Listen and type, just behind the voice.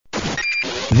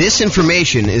This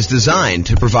information is designed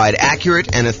to provide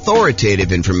accurate and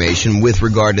authoritative information with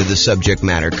regard to the subject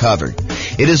matter covered.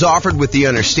 It is offered with the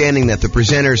understanding that the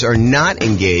presenters are not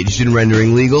engaged in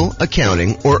rendering legal,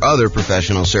 accounting, or other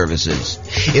professional services.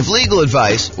 If legal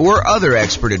advice or other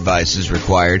expert advice is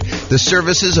required, the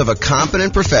services of a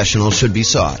competent professional should be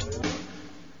sought.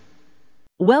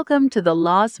 Welcome to the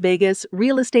Las Vegas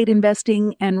Real Estate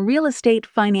Investing and Real Estate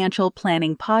Financial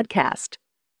Planning Podcast.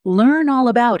 Learn all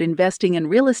about investing in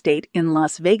real estate in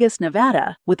Las Vegas,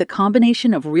 Nevada, with a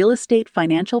combination of real estate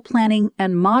financial planning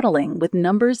and modeling with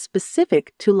numbers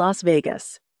specific to Las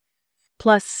Vegas.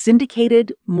 Plus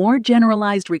syndicated, more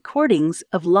generalized recordings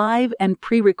of live and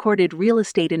pre-recorded real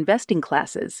estate investing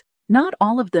classes, not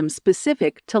all of them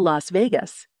specific to Las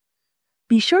Vegas.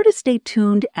 Be sure to stay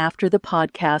tuned after the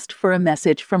podcast for a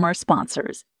message from our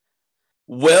sponsors.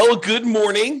 Well, good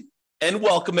morning and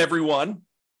welcome, everyone.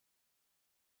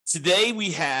 Today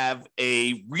we have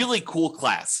a really cool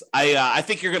class. I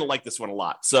think you're going to like this one a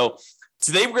lot. So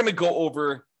today we're going to go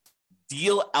over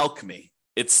Deal Alchemy.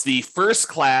 It's the first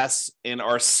class in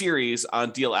our series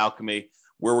on Deal Alchemy,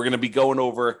 where we're going to be going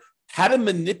over how to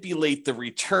manipulate the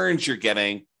returns you're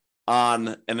getting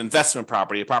on an investment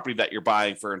property, a property that you're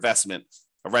buying for investment,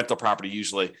 a rental property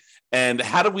usually, and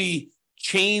how do we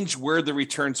change where the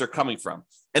returns are coming from.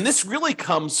 And this really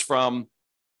comes from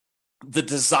the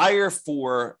desire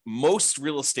for most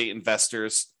real estate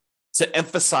investors to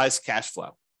emphasize cash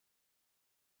flow.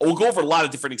 We'll go over a lot of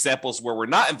different examples where we're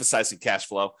not emphasizing cash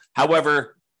flow.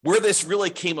 However, where this really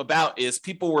came about is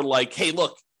people were like, hey,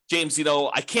 look, James,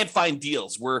 I can't find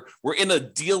deals. We're in a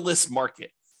deal-less market.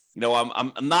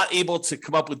 I'm not able to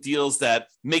come up with deals that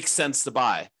make sense to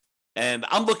buy. And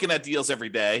I'm looking at deals every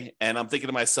day and I'm thinking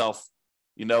to myself,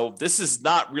 this is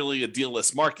not really a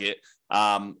deal-less market.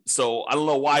 So I don't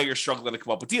know why you're struggling to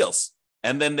come up with deals.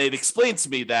 And then they'd explain to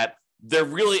me that they're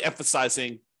really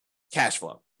emphasizing cash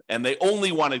flow and they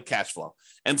only wanted cash flow.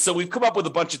 And so we've come up with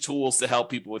a bunch of tools to help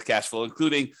people with cash flow,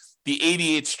 including the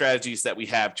 88 strategies that we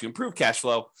have to improve cash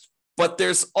flow. But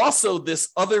there's also this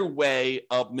other way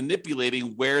of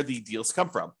manipulating where the deals come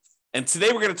from. And today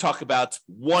we're going to talk about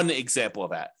one example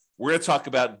of that. We're going to talk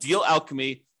about Deal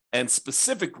Alchemy and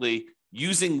specifically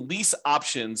using lease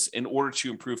options in order to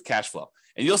improve cash flow.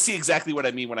 And you'll see exactly what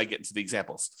I mean when I get into the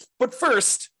examples. But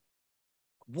first,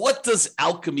 what does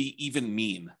alchemy even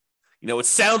mean? It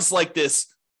sounds like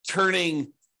this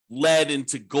turning lead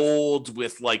into gold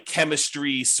with like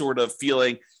chemistry sort of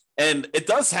feeling, and it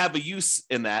does have a use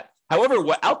in that. However,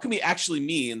 what alchemy actually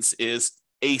means is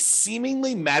a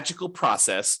seemingly magical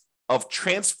process of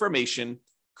transformation,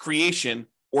 creation,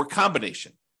 or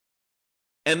combination.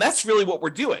 And that's really what we're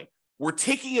doing. We're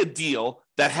taking a deal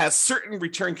that has certain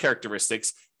return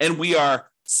characteristics, and we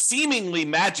are seemingly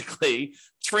magically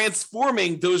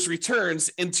transforming those returns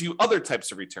into other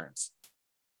types of returns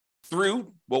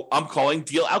through what I'm calling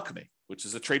deal alchemy, which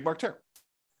is a trademark term.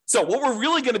 So what we're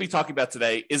really going to be talking about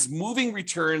today is moving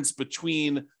returns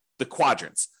between the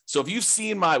quadrants. So if you've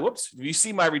seen my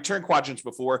return quadrants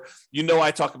before,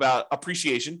 I talk about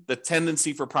appreciation, the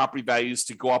tendency for property values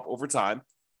to go up over time,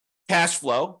 cash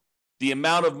flow, the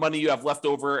amount of money you have left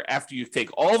over after you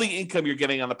take all the income you're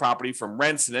getting on the property from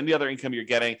rents and any other income you're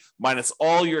getting, minus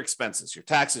all your expenses, your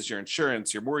taxes, your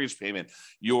insurance, your mortgage payment,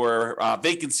 your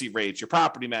vacancy rates, your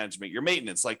property management, your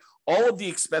maintenance, like all of the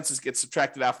expenses get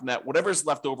subtracted out from that. Whatever's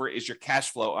left over is your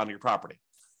cash flow on your property.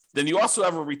 Then you also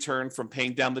have a return from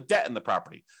paying down the debt in the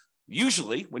property.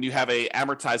 Usually when you have a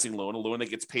amortizing loan, a loan that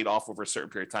gets paid off over a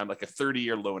certain period of time, like a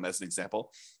 30-year loan as an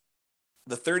example,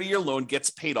 the 30-year loan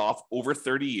gets paid off over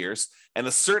 30 years, and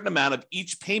a certain amount of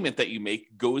each payment that you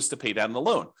make goes to pay down the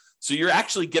loan. So you're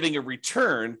actually getting a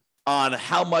return on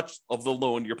how much of the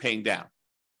loan you're paying down.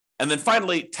 And then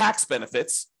finally, tax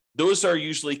benefits. Those are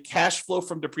usually cash flow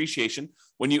from depreciation.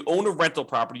 When you own a rental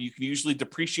property, you can usually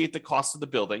depreciate the cost of the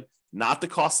building, not the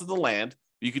cost of the land.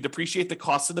 You can depreciate the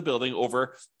cost of the building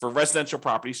over, for residential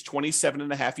properties, 27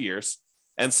 and a half years.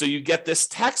 And so you get this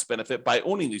tax benefit by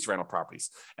owning these rental properties.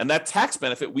 And that tax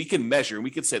benefit we can measure, and we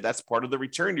can say that's part of the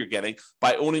return you're getting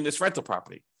by owning this rental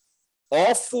property.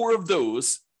 All four of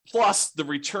those, plus the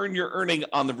return you're earning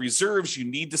on the reserves you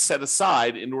need to set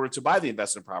aside in order to buy the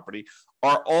investment property,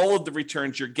 are all of the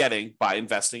returns you're getting by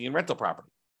investing in rental property.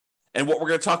 And what we're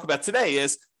going to talk about today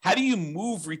is how do you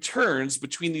move returns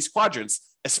between these quadrants,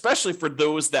 especially for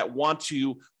those that want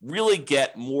to really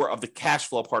get more of the cash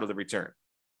flow part of the return.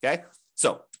 Okay.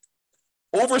 So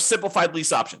oversimplified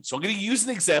lease options. So I'm going to use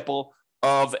an example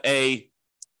of a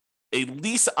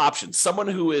lease option, someone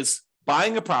who is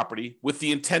buying a property with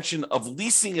the intention of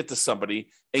leasing it to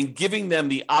somebody and giving them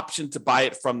the option to buy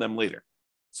it from them later.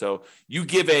 So you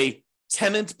give a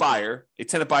tenant buyer. A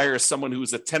tenant buyer is someone who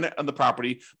is a tenant on the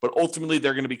property, but ultimately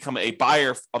they're going to become a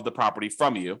buyer of the property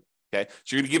from you. Okay,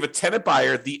 so you're going to give a tenant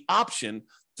buyer the option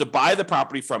to buy the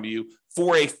property from you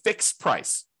for a fixed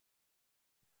price.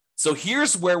 So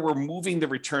here's where we're moving the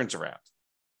returns around.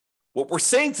 What we're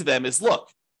saying to them is, look,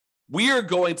 we are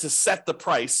going to set the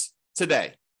price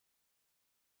today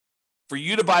for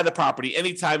you to buy the property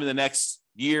anytime in the next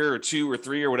year or 2 or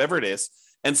 3 or whatever it is.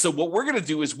 And so what we're going to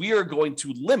do is we are going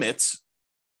to limit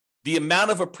the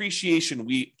amount of appreciation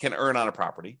we can earn on a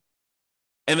property.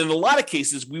 And in a lot of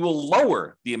cases, we will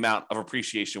lower the amount of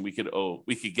appreciation we could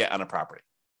get on a property.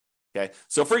 Okay.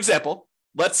 So for example,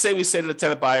 let's say we say to the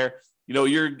tenant buyer,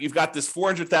 you've got this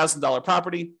 $400,000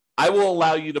 property. I will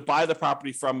allow you to buy the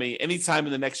property from me anytime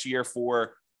in the next year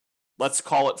for, let's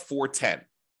call it $410,000.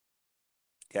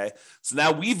 Okay. So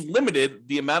now we've limited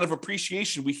the amount of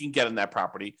appreciation we can get on that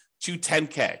property to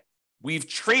 $10,000. We've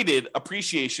traded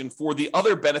appreciation for the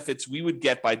other benefits we would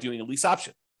get by doing a lease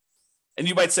option. And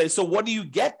you might say, so what do you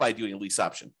get by doing a lease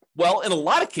option? Well, in a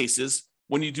lot of cases,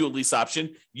 when you do a lease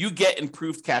option, you get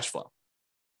improved cash flow.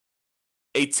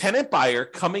 A tenant buyer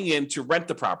coming in to rent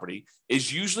the property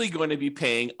is usually going to be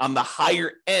paying on the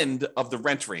higher end of the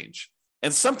rent range,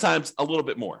 and sometimes a little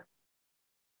bit more.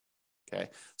 Okay,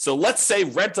 so let's say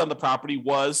rent on the property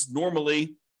was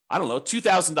normally,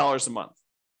 $2,000 a month.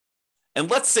 And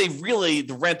let's say really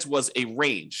the rent was a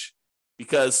range,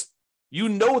 because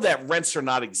that rents are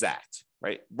not exact,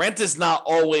 right? Rent is not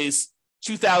always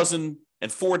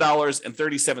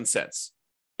 $2,004.37.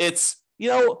 It's,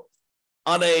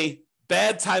 on a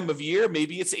bad time of year,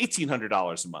 maybe it's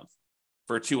 $1,800 a month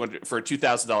for a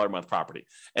 $2,000 a month property.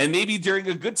 And maybe during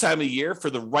a good time of year for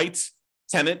the right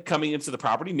tenant coming into the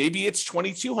property, maybe it's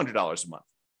 $2,200 a month.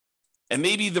 And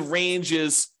maybe the range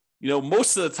is,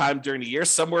 most of the time during the year,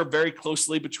 somewhere very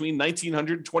closely between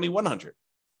 $1,900 and $2,100.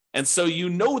 And so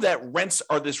that rents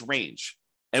are this range.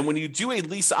 And when you do a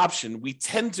lease option, we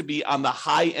tend to be on the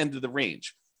high end of the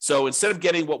range. So instead of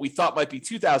getting what we thought might be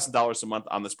 $2,000 a month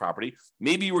on this property,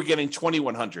 maybe we're getting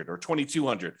 $2,100 or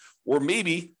 $2,200, or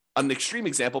maybe an extreme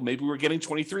example, maybe we're getting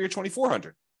 $2,300 or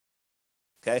 $2,400.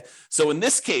 Okay. So in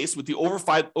this case, with the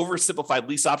oversimplified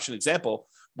lease option example,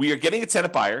 we are getting a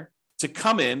tenant buyer to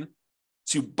come in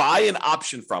to buy an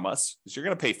option from us, because you're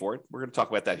going to pay for it. We're going to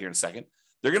talk about that here in a second.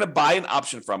 They're going to buy an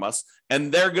option from us,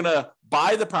 and they're going to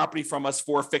buy the property from us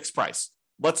for a fixed price.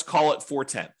 Let's call it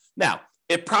 $410,000. Now,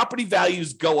 if property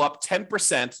values go up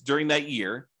 10% during that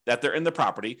year that they're in the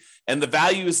property, and the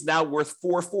value is now worth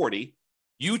 $440,000,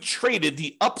 you traded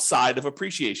the upside of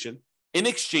appreciation in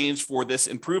exchange for this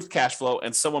improved cash flow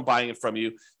and someone buying it from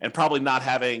you, and probably not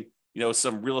having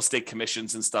some real estate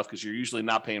commissions and stuff, because you're usually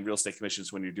not paying real estate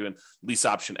commissions when you're doing lease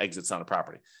option exits on a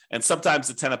property. And sometimes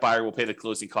the tenant buyer will pay the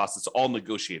closing costs. It's all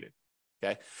negotiated.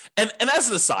 Okay. And as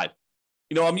an aside,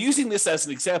 I'm using this as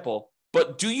an example,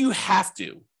 but do you have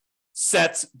to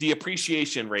set the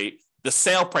appreciation rate, the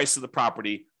sale price of the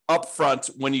property up front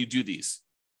when you do these?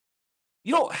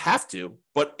 You don't have to,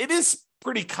 but it is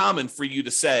pretty common for you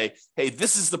to say, hey,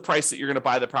 this is the price that you're going to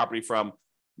buy the property from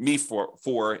me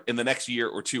for in the next year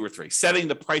or 2 or 3, setting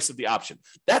the price of the option.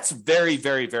 That's very,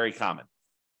 very, very common.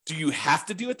 Do you have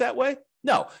to do it that way?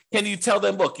 No. Can you tell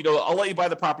them, look, I'll let you buy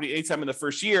the property anytime in the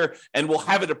first year, and we'll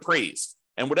have it appraised.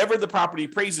 And whatever the property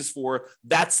appraises for,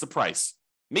 that's the price.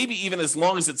 Maybe even as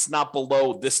long as it's not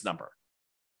below this number.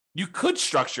 You could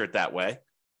structure it that way.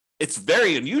 It's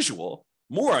very unusual,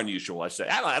 more unusual, I should say.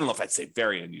 I don't know if I'd say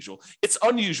very unusual. It's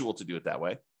unusual to do it that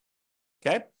way.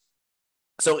 Okay.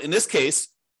 So in this case,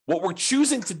 what we're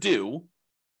choosing to do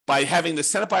by having the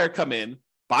tenant buyer come in,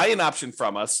 buy an option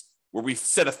from us, where we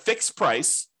set a fixed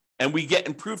price and we get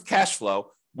improved cash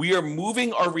flow, we are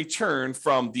moving our return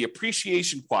from the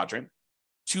appreciation quadrant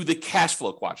to the cash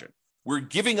flow quadrant. We're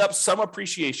giving up some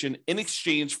appreciation in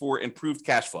exchange for improved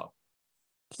cash flow.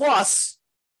 Plus,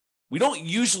 we don't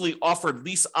usually offer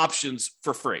lease options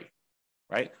for free,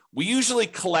 right? We usually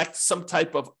collect some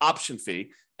type of option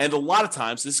fee. And a lot of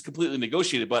times, this is completely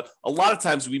negotiated, but a lot of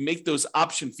times we make those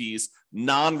option fees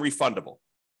non-refundable,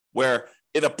 where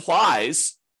it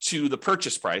applies to the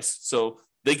purchase price. So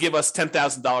they give us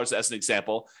 $10,000 as an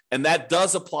example, and that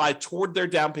does apply toward their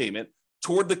down payment,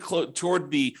 toward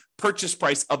the purchase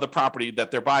price of the property that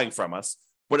they're buying from us.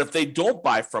 But if they don't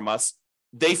buy from us,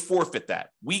 they forfeit that.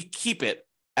 We keep it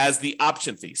as the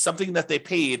option fee, something that they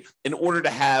paid in order to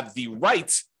have the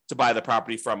right to buy the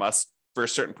property from us for a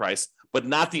certain price, but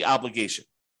not the obligation.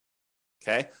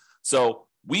 Okay. So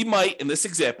we might, in this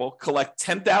example, collect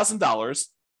 $10,000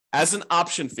 as an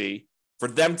option fee for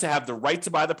them to have the right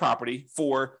to buy the property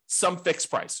for some fixed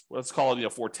price. Let's call it,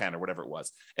 $410,000 or whatever it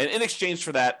was. And in exchange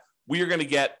for that, we are going to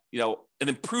get, an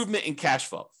improvement in cash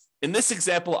flow. In this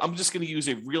example, I'm just going to use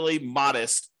a really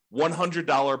modest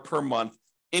 $100 per month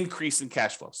increase in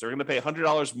cash flow. So we're going to pay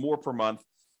 $100 more per month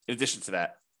in addition to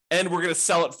that. And we're going to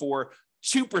sell it for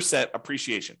 2%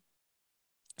 appreciation.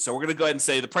 So we're going to go ahead and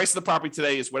say the price of the property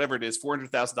today is whatever it is,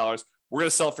 $400,000. We're going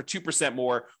to sell it for 2%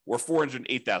 more, or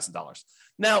 $408,000.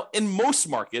 Now, in most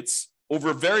markets,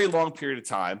 over a very long period of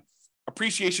time,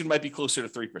 appreciation might be closer to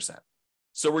 3%.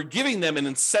 So we're giving them an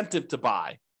incentive to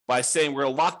buy by saying we're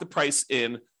going to lock the price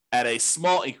in at a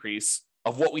small increase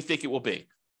of what we think it will be.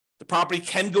 The property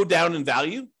can go down in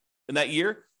value in that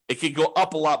year. It could go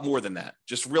up a lot more than that.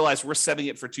 Just realize we're setting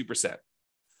it for 2%.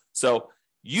 So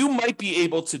you might be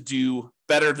able to do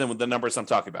better than the numbers I'm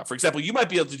talking about. For example, you might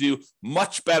be able to do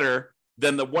much better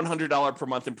than the $100 per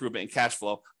month improvement in cash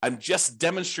flow. I'm just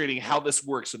demonstrating how this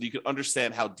works so that you can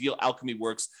understand how Deal Alchemy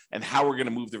works and how we're going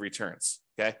to move the returns.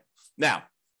 Okay. Now,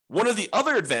 one of the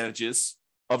other advantages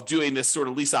of doing this sort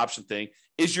of lease option thing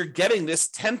is you're getting this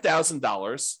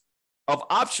 $10,000 of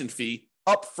option fee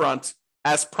upfront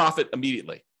as profit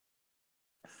immediately.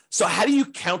 So how do you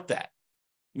count that?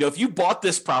 If you bought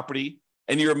this property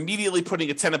and you're immediately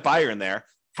putting a tenant buyer in there,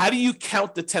 how do you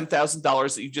count the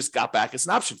 $10,000 that you just got back as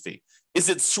an option fee? Is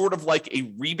it sort of like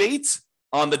a rebate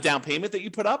on the down payment that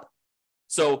you put up?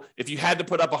 So if you had to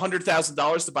put up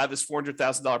 $100,000 to buy this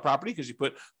 $400,000 property because you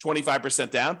put 25%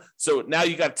 down, so now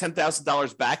you got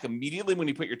 $10,000 back immediately when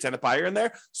you put your tenant buyer in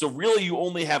there. So really you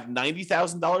only have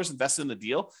 $90,000 invested in the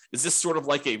deal. Is this sort of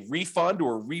like a refund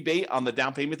or a rebate on the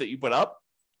down payment that you put up?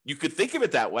 You could think of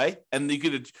it that way, and you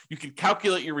could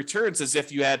calculate your returns as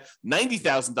if you had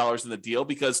 $90,000 in the deal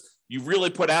because you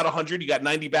really put out 100, you got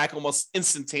 90 back almost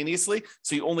instantaneously.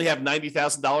 So you only have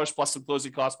 $90,000 plus some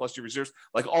closing costs plus your reserves,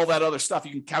 like all that other stuff.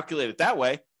 You can calculate it that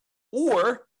way,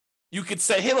 or you could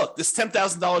say, "Hey, look, this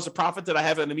 $10,000 of profit that I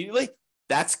have immediately,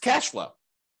 that's cash flow."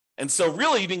 And so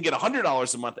really, you didn't get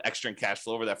 $100 a month extra in cash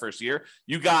flow over that first year.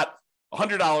 You got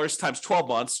 $100 times 12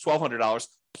 months, $1,200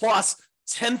 plus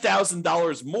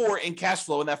 $10,000 more in cash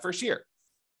flow in that first year.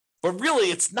 But really,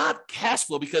 it's not cash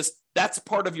flow because that's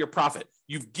part of your profit.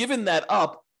 You've given that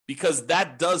up because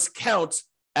that does count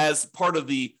as part of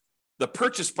the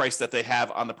purchase price that they have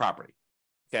on the property.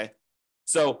 Okay.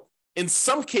 So in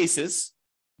some cases,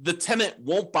 the tenant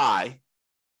won't buy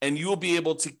and you will be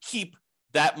able to keep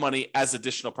that money as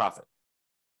additional profit.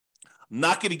 I'm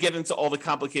not going to get into all the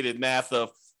complicated math of,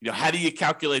 how do you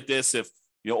calculate this if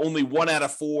only 1 out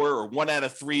of 4 or 1 out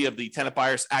of 3 of the tenant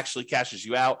buyers actually cashes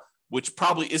you out, which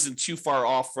probably isn't too far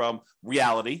off from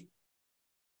reality,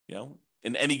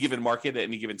 in any given market at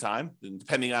any given time, and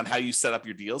depending on how you set up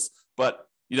your deals. But,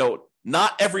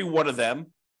 not every one of them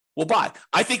will buy.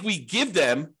 I think we give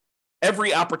them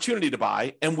every opportunity to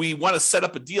buy, and we want to set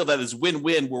up a deal that is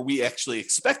win-win where we actually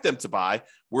expect them to buy,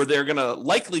 where they're going to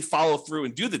likely follow through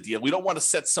and do the deal. We don't want to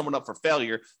set someone up for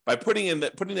failure by putting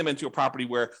them into a property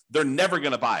where they're never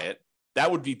going to buy it. That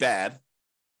would be bad.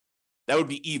 That would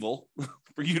be evil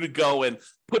for you to go and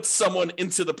put someone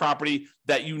into the property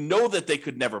that that they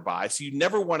could never buy. So you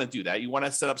never want to do that. You want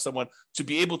to set up someone to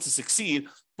be able to succeed,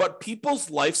 but people's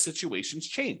life situations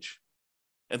change.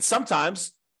 And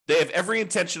sometimes they have every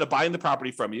intention of buying the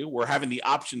property from you or having the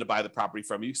option to buy the property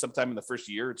from you sometime in the first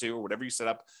year or two or whatever you set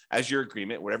up as your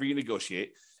agreement, whatever you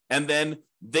negotiate. And then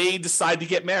they decide to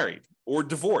get married or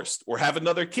divorced or have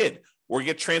another kid or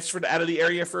get transferred out of the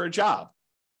area for a job.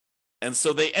 And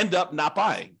so they end up not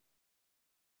buying.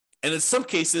 And in some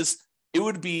cases, it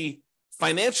would be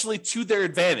financially to their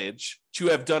advantage to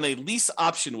have done a lease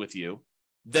option with you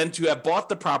than to have bought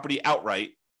the property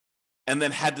outright and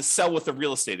then had to sell with a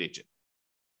real estate agent.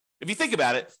 If you think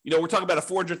about it, we're talking about a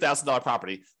 $400,000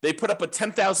 property. They put up a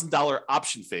 $10,000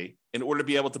 option fee in order to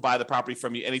be able to buy the property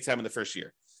from you anytime in the first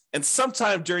year. And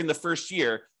sometime during the first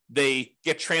year, they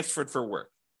get transferred for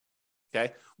work.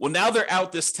 Okay. Well, now they're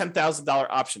out this $10,000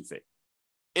 option fee.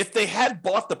 If they had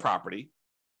bought the property,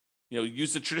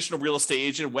 used a traditional real estate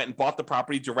agent, went and bought the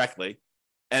property directly,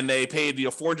 and they paid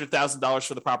 $400,000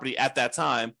 for the property at that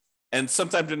time, and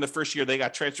sometime during the first year they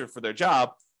got transferred for their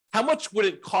job, how much would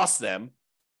it cost them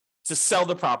to sell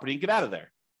the property and get out of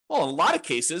there? Well, in a lot of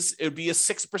cases, it would be a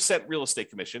 6% real estate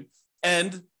commission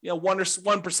and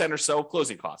 1% or so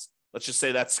closing costs. Let's just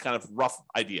say that's kind of rough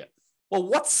idea. Well,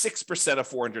 what's 6% of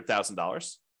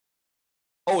 $400,000?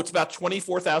 Oh, it's about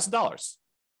 $24,000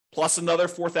 plus another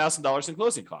 $4,000 in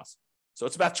closing costs. So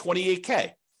it's about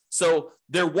 $28K. So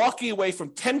they're walking away from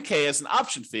 $10K as an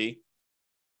option fee.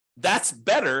 That's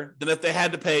better than if they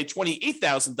had to pay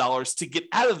 $28,000 to get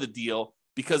out of the deal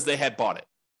because they had bought it.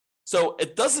 So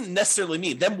it doesn't necessarily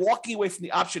mean them walking away from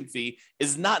the option fee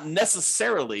is not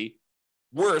necessarily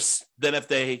worse than if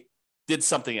they did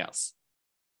something else.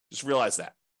 Just realize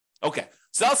that. Okay,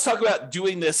 so now let's talk about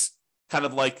doing this kind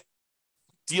of like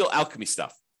deal alchemy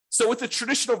stuff. So with the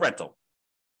traditional rental,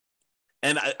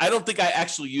 and I don't think I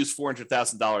actually use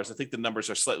 $400,000. I think the numbers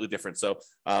are slightly different. So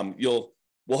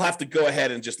we'll have to go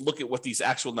ahead and just look at what these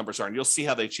actual numbers are, and you'll see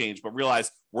how they change. But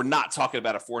realize we're not talking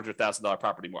about a $400,000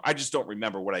 property anymore. I just don't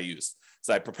remember what I used.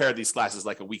 So I prepared these classes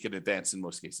like a week in advance in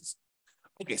most cases.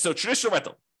 Okay, so traditional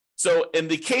rental. So in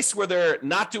the case where they're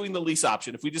not doing the lease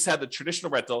option, if we just had the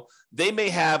traditional rental, they may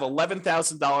have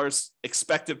 $11,000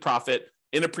 expected profit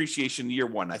in appreciation year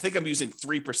one. I think I'm using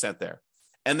 3% there.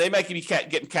 And they might be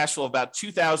getting cash flow of about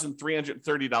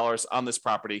 $2,330 on this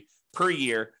property per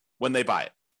year when they buy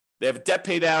it. They have a debt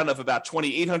pay down of about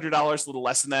 $2,800, a little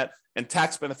less than that, and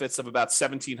tax benefits of about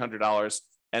 $1,700.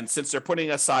 And since they're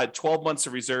putting aside 12 months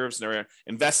of reserves and they're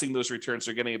investing those returns,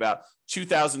 they're getting about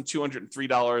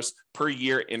 $2,203 per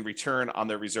year in return on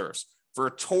their reserves for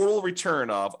a total return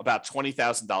of about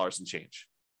 $20,000 and change.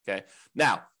 Okay.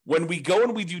 Now, when we go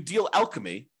and we do deal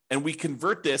alchemy and we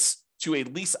convert this to a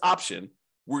lease option,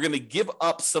 we're going to give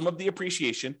up some of the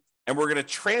appreciation and we're going to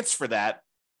transfer that.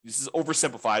 This is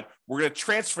oversimplified. We're going to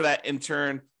transfer that in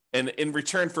turn and in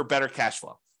return for better cash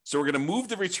flow. So we're going to move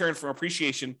the return from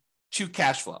appreciation to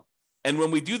cash flow. And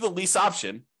when we do the lease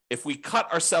option, if we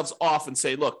cut ourselves off and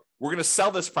say, look, we're going to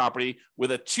sell this property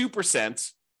with a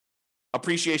 2%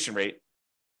 appreciation rate,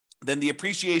 then the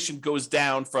appreciation goes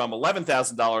down from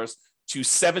 $11,000 to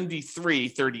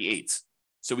 $73,338.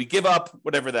 So we give up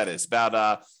whatever that is,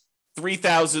 about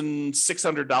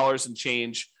 $3,600 and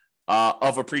change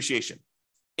of appreciation.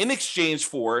 In exchange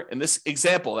for, in this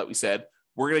example that we said,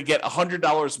 we're going to get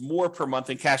 $100 more per month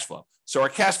in cash flow. So our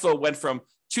cash flow went from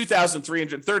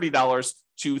 $2,330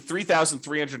 to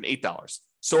 $3,308.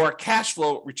 So our cash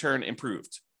flow return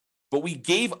improved, but we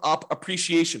gave up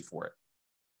appreciation for it.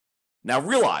 Now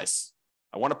realize,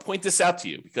 I want to point this out to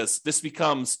you because this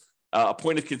becomes a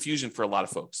point of confusion for a lot of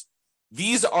folks.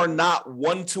 These are not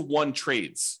one-to-one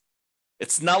trades.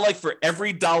 It's not like for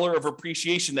every dollar of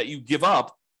appreciation that you give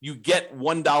up, you get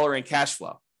 $1 in cash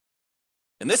flow.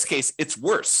 In this case, it's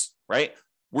worse, right?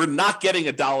 We're not getting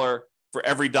 $1 for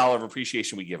every dollar of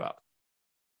appreciation we give up.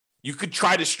 You could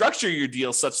try to structure your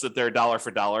deal such that they're dollar for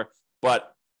dollar,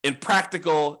 but in the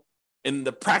practical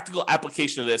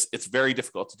application of this, it's very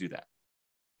difficult to do that.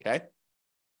 Okay.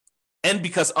 And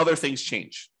because other things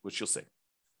change, which you'll see.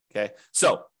 Okay.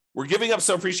 So we're giving up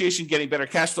some appreciation, getting better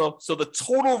cash flow. So the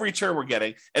total return we're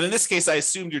getting, and in this case, I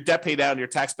assumed your debt pay down and your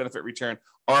tax benefit return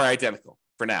are identical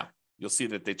for now. You'll see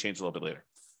that they change a little bit later.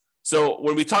 So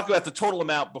when we talk about the total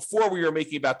amount, before we were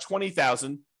making about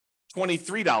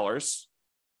 $20,023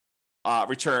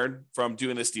 return from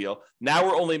doing this deal. Now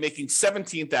we're only making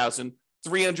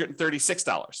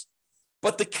 $17,336.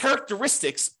 But the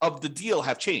characteristics of the deal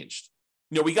have changed.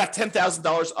 You know, we got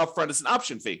 $10,000 upfront as an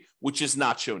option fee, which is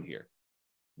not shown here.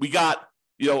 We got,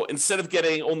 instead of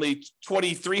getting only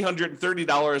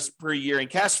 $2,330 per year in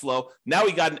cash flow, now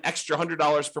we got an extra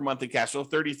 $100 per month in cash flow,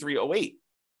 $3,308.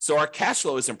 So our cash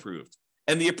flow is improved.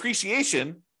 And the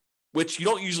appreciation, which you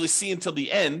don't usually see until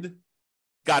the end,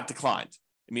 got declined.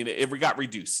 I mean, it got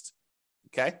reduced.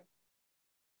 Okay?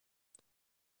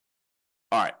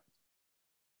 All right.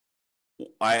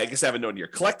 I guess I have a note here.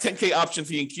 Collect 10K option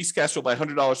fee, increase cash flow by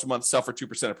 $100 a month, sell for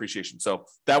 2% appreciation. So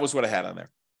that was what I had on there.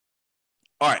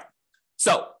 All right.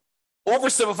 So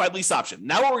oversimplified lease option.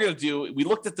 Now what we're going to do, we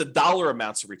looked at the dollar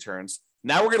amounts of returns.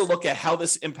 Now we're going to look at how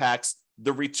this impacts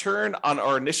the return on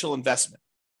our initial investment.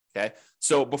 Okay.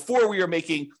 So before we were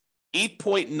making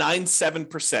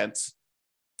 8.97%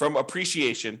 from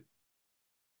appreciation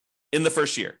in the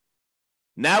first year.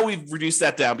 Now we've reduced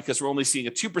that down because we're only seeing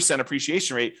a 2%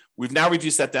 appreciation rate. We've now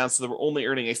reduced that down so that we're only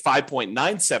earning a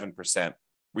 5.97%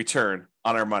 return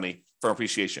on our money from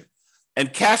appreciation.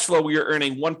 And cash flow, we are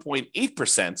earning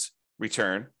 1.8%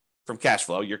 return from cash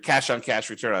flow, your cash on cash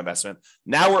return on investment.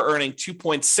 Now we're earning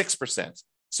 2.6%.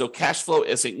 So cash flow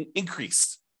is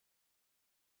increased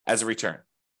as a return.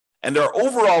 And our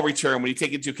overall return, when you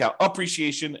take into account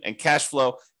appreciation and cash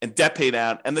flow and debt pay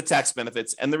down and the tax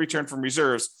benefits and the return from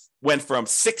reserves, went from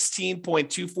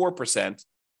 16.24%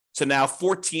 to now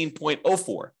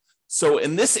 14.04%. So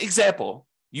in this example,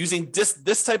 using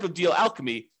this type of deal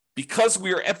alchemy, because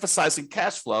we are emphasizing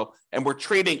cash flow and we're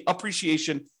trading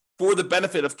appreciation for the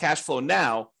benefit of cash flow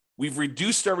now, we've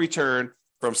reduced our return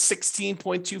from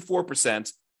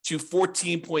 16.24% to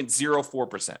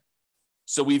 14.04%.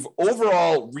 So we've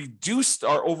overall reduced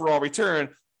our overall return,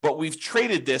 but we've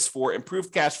traded this for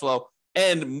improved cash flow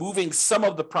and moving some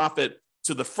of the profit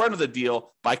to the front of the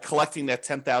deal by collecting that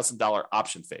 $10,000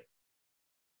 option fee.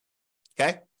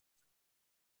 Okay?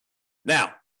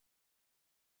 Now,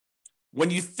 When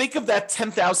you think of that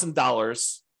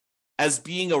 $10,000 as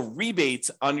being a rebate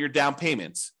on your down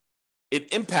payment,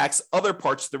 it impacts other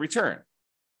parts of the return.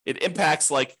 It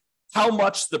impacts like how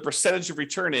much the percentage of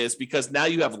return is, because now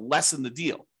you have less in the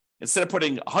deal. Instead of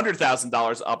putting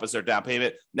 $100,000 up as their down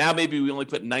payment, now maybe we only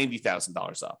put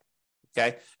 $90,000 up.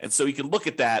 Okay. And so you can look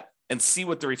at that and see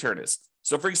what the return is.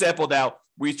 So for example, now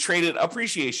we traded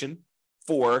appreciation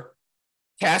for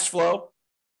cash flow,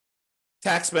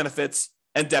 tax benefits,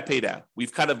 and debt pay down.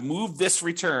 We've kind of moved this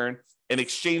return and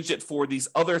exchanged it for these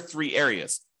other three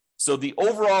areas. So the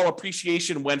overall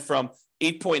appreciation went from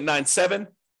 8.97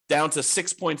 down to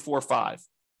 6.45.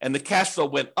 And the cash flow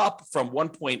went up from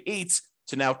 1.8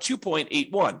 to now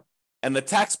 2.81. And the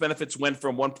tax benefits went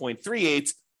from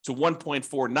 1.38 to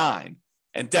 1.49.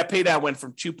 And debt pay down went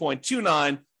from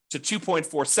 2.29 to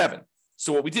 2.47.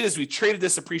 So what we did is we traded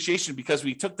this appreciation because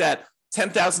we took that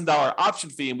 $10,000 option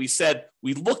fee and we said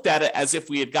we looked at it as if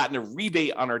we had gotten a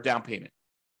rebate on our down payment.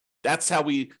 That's how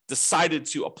we decided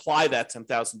to apply that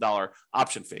 $10,000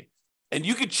 option fee. And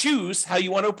you could choose how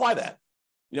you want to apply that.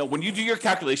 You know, when you do your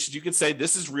calculations, you could say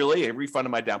this is really a refund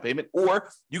of my down payment, or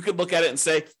you could look at it and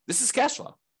say this is cash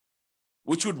flow,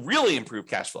 which would really improve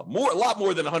cash flow a lot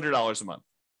more than $100 a month,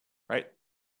 right?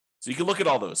 So you can look at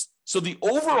all those. So the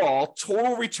overall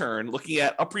total return, looking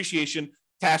at appreciation,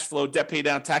 cash flow, debt pay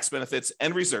down, tax benefits,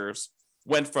 and reserves,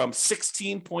 went from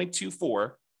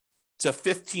 16.24 to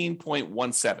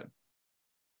 15.17.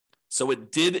 So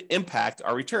it did impact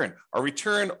our return. Our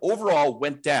return overall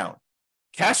went down.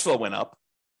 Cash flow went up,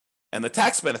 and the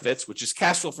tax benefits, which is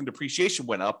cash flow from depreciation,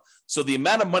 went up. So the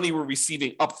amount of money we're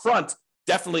receiving upfront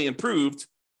definitely improved,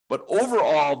 but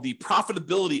overall, the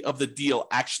profitability of the deal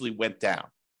actually went down.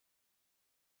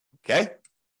 Okay?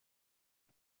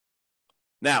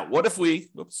 Now, what if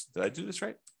we, did I do this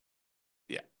right?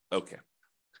 Yeah, okay.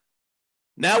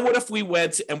 Now, what if we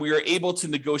went and we were able to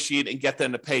negotiate and get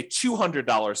them to pay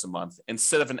 $200 a month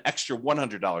instead of an extra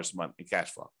 $100 a month in cash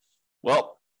flow?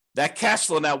 Well, that cash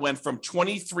flow now went from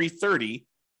 $2,330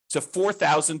 to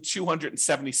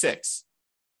 $4,276.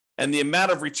 And the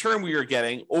amount of return we were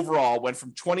getting overall went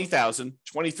from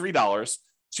 $20,023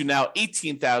 to now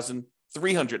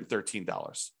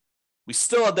 $18,313. We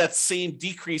still had that same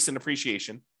decrease in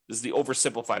appreciation. This is the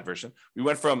oversimplified version. We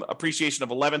went from appreciation of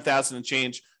 $11,000 and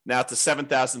change now to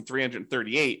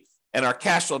 $7,338. And our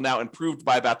cash flow now improved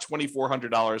by about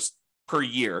 $2,400 per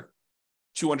year,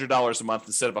 $200 a month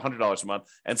instead of $100 a month.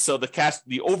 And so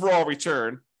the overall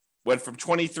return went from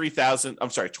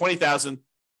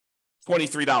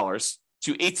 $20,023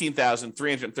 to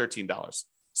 $18,313.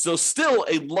 So still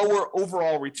a lower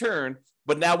overall return,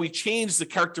 but now we changed the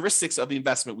characteristics of the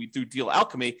investment we through Deal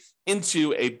Alchemy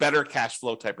into a better cash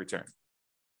flow type return.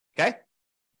 Okay?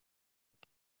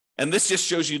 And this just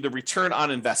shows you the return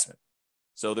on investment.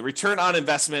 So the return on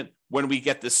investment, when we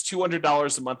get this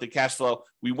 $200 a month in cash flow,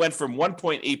 we went from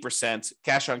 1.8%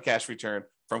 cash on cash return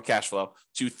from cash flow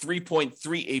to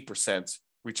 3.38%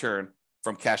 return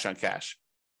from cash on cash.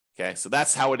 Okay, so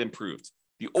that's how it improved.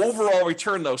 The overall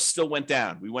return, though, still went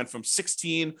down. We went from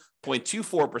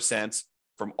 16.24%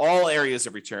 from all areas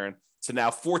of return to now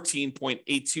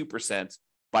 14.82%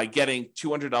 by getting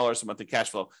 $200 a month in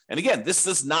cash flow. And again, this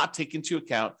does not take into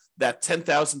account that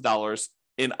 $10,000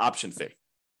 in option fee.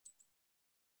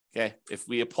 Okay, if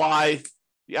we apply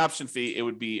the option fee, it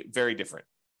would be very different,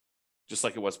 just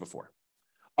like it was before.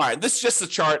 All right, this is just a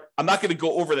chart. I'm not going to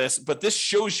go over this, but this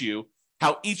shows you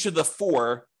how each of the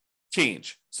four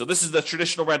change. So this is the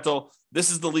traditional rental.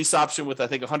 This is the lease option with, I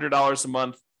think, $100 a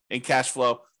month in cash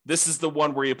flow. This is the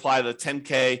one where you apply the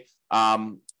 $10K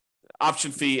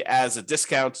option fee as a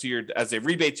discount to as a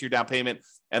rebate to your down payment.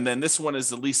 And then this one is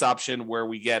the lease option where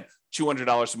we get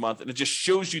 $200 a month. And it just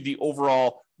shows you the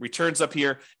overall returns up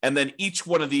here. And then each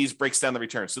one of these breaks down the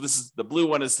return. So this is the blue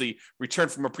one is the return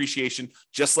from appreciation,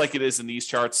 just like it is in these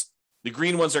charts. The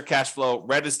green ones are cash flow.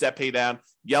 Red is debt pay down.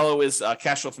 Yellow is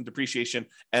cash flow from depreciation.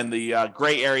 And the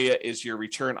gray area is your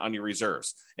return on your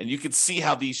reserves. And you can see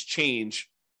how these change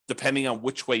depending on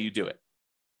which way you do it.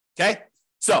 Okay?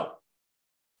 So,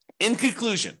 in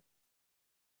conclusion,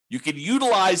 you can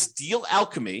utilize Deal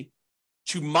Alchemy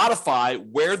to modify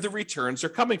where the returns are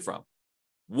coming from.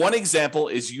 One example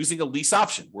is using a lease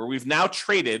option, where we've now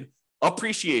traded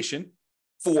appreciation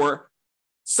for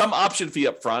some option fee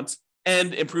up front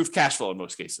and improved cash flow in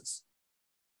most cases.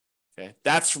 Okay,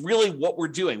 that's really what we're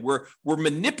doing. We're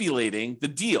manipulating the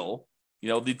deal. You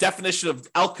know, the definition of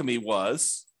alchemy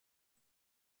was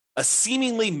a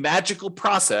seemingly magical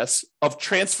process of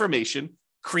transformation,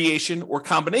 creation, or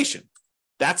combination.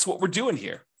 That's what we're doing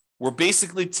here. We're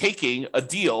basically taking a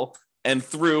deal and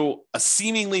through a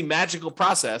seemingly magical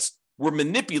process, we're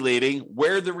manipulating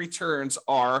where the returns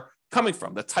are coming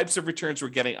from, the types of returns we're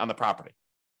getting on the property.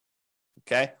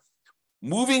 Okay?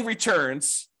 Moving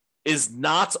returns is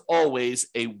not always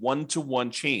a one-to-one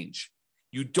change.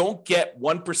 You don't get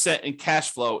 1% in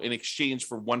cash flow in exchange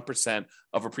for 1%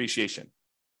 of appreciation.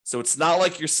 So it's not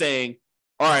like you're saying,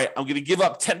 all right, I'm going to give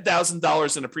up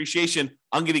 $10,000 in appreciation.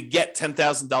 I'm going to get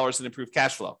 $10,000 in improved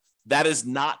cash flow. That is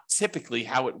not typically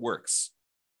how it works.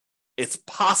 It's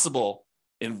possible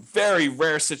in very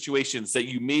rare situations that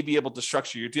you may be able to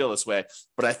structure your deal this way,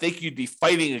 but I think you'd be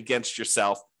fighting against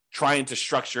yourself trying to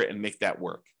structure it and make that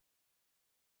work.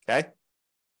 Okay?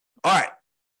 All right.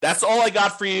 That's all I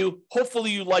got for you. Hopefully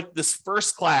you liked this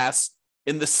first class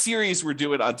in the series we're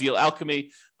doing on Deal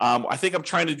Alchemy. I think I'm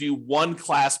trying to do one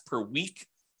class per week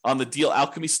on the Deal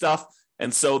Alchemy stuff.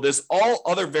 And so there's all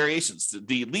other variations.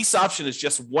 The lease option is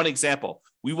just one example.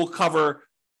 We will cover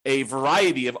a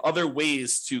variety of other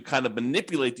ways to kind of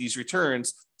manipulate these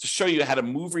returns to show you how to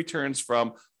move returns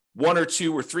from 1 or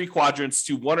 2 or 3 quadrants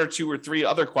to 1 or 2 or 3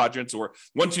 other quadrants, or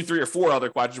 1, 2, 3 or 4 other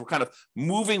quadrants. We're kind of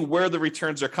moving where the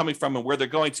returns are coming from and where they're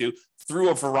going to through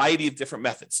a variety of different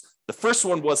methods. The first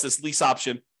one was this lease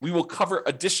option. We will cover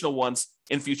additional ones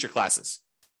in future classes.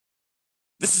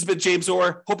 This has been James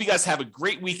Orr. Hope you guys have a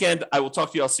great weekend. I will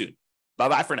talk to you all soon.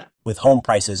 Bye-bye for now. With home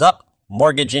prices up,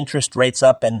 mortgage interest rates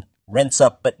up, and rents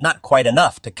up, but not quite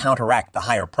enough to counteract the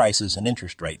higher prices and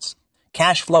interest rates,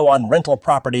 cash flow on rental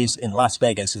properties in Las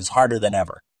Vegas is harder than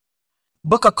ever.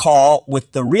 Book a call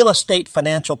with the Real Estate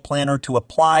Financial Planner to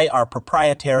apply our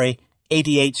proprietary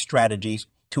 88 strategies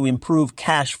to improve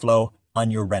cash flow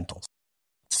on your rentals.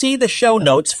 See the show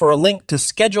notes for a link to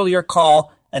schedule your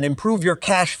call and improve your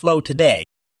cash flow today.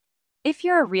 If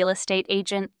you're a real estate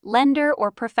agent, lender,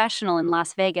 or professional in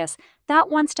Las Vegas that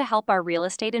wants to help our real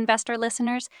estate investor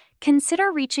listeners,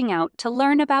 consider reaching out to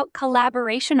learn about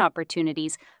collaboration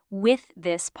opportunities with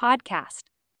this podcast.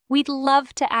 We'd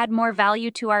love to add more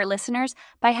value to our listeners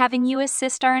by having you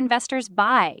assist our investors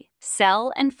buy,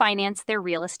 sell, and finance their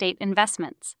real estate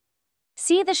investments.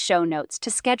 See the show notes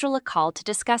to schedule a call to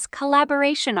discuss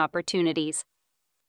collaboration opportunities.